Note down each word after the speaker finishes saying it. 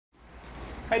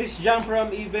Hi, this is John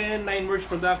from even NINEWORKZ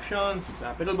Productions,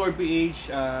 Pedalboard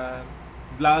PH,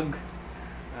 vlog,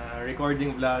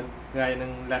 recording vlog, gaya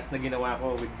ng last na ginawa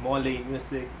ko with Mole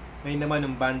Music. Ngayon naman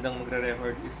ang bandang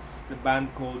magre-record is the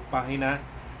band called PAHINA.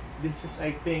 This is,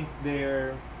 I think,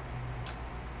 their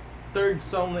third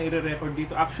song na i-record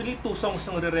dito. Actually, 2 songs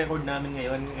ang i-record namin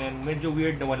ngayon and medyo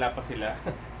weird na wala pa sila.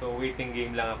 So, waiting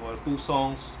game lang ako. 2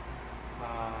 songs.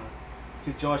 Si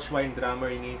Joshua yung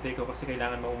drummer, hinihintay ko kasi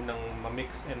kailangan maunang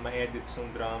ma-mix and ma-edit yung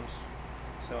drums.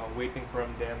 So, waiting for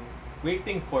them.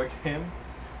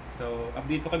 So,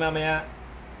 update ko kayo mamaya.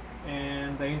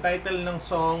 And yung title ng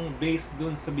song based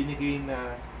dun sa binigay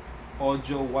na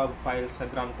audio WAV file sa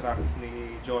drum tracks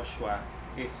ni Joshua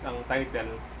is ang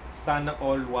title Sana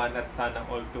All 1 at Sana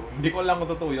All 2. Hindi ko lang kung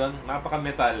totoo yun.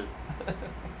 Napaka-metal.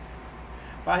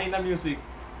 Pahina music.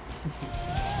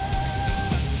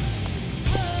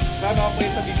 Sana okay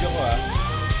sa video ko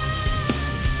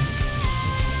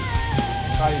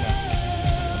Kaya na.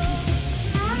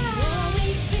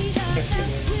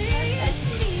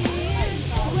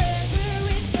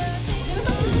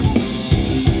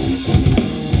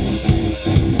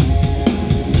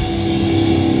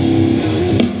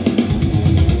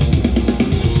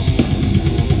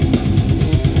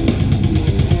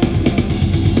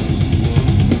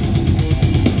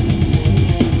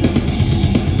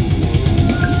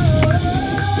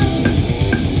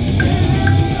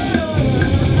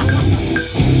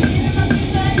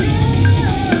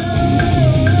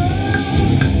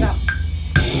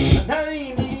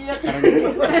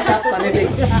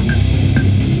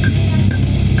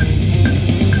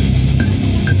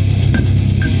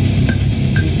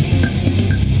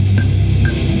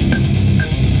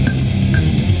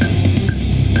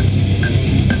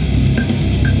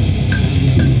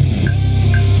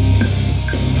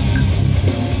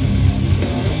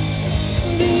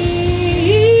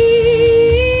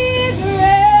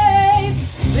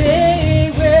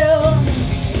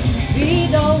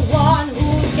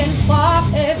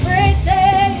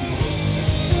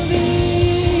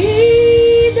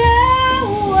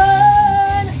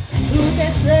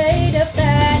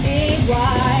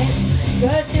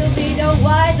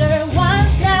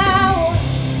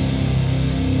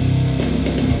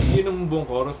 Buong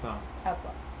chorus na.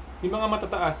 Apo. Yung mga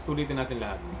matataas, sulitin natin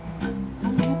lahat.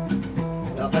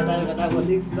 Katawa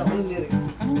lyrics na akong lyrics.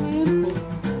 Anong meron po?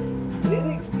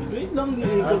 Lyrics? Wait lang,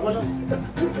 dito ko lang.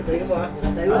 Katayin mo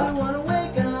Katayin mo. I wanna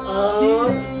wake up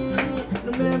today.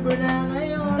 Remember na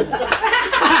ngayon.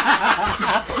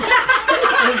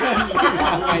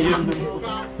 Ayun.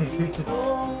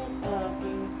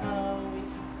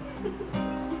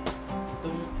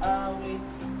 Itong awit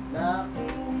na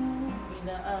aking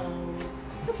pinaawit.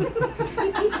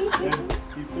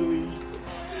 Ito'y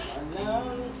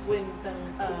walang kwentang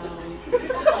awit.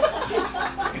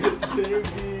 Sa video,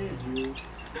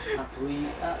 ako'y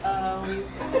aawit.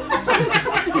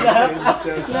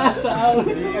 Lahat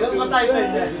awit. Alam mo title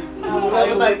yan. Alam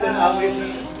mo title, awit.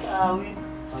 Awit.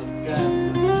 Pagka.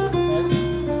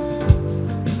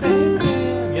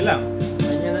 Yan lang.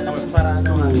 Kanya na lang para ano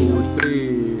nga. 2,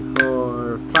 3,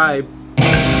 4, 5.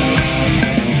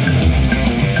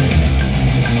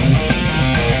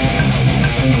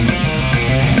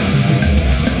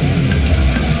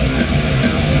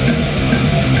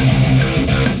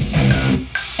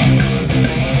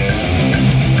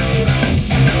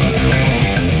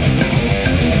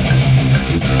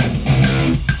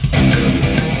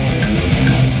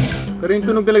 Pero yung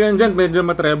tunog talaga dyan, medyo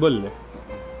matreble eh.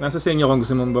 Nasa sa inyo kung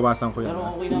gusto mong babasan ko yan.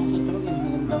 Pero okay lang sa tulog yun.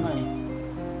 Maganda nga eh.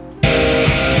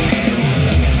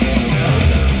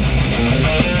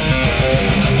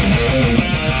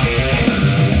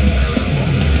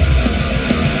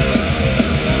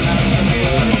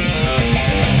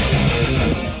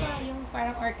 Yung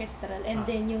parang orchestral and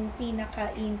then yung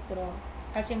pinaka-intro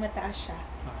kasi mataas siya.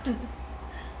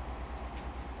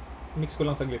 Mix ko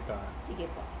lang saglit ka. Sige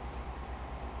po.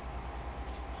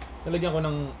 Nalagyan ko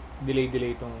ng delay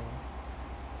itong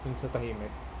yung sa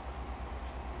tahimik.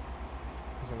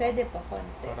 Pwede po,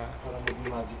 konti. Para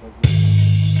Magical.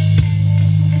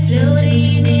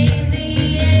 Floating in the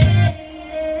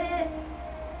air.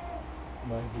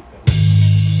 magical.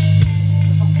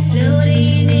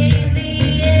 Floating in the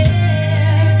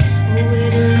air.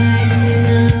 With lights in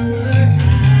our eyes.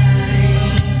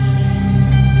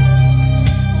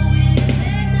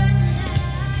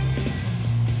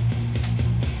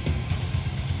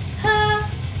 Ha,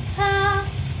 ha,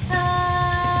 ha,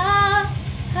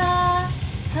 ha, ha,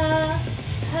 ha,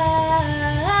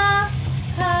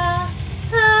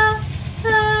 ha, ha,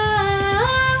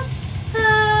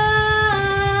 ha.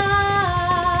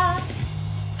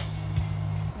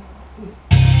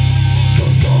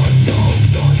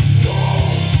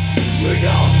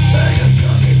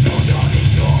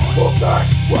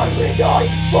 When we die,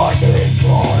 fighting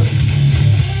for.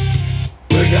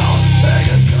 We don't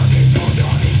beg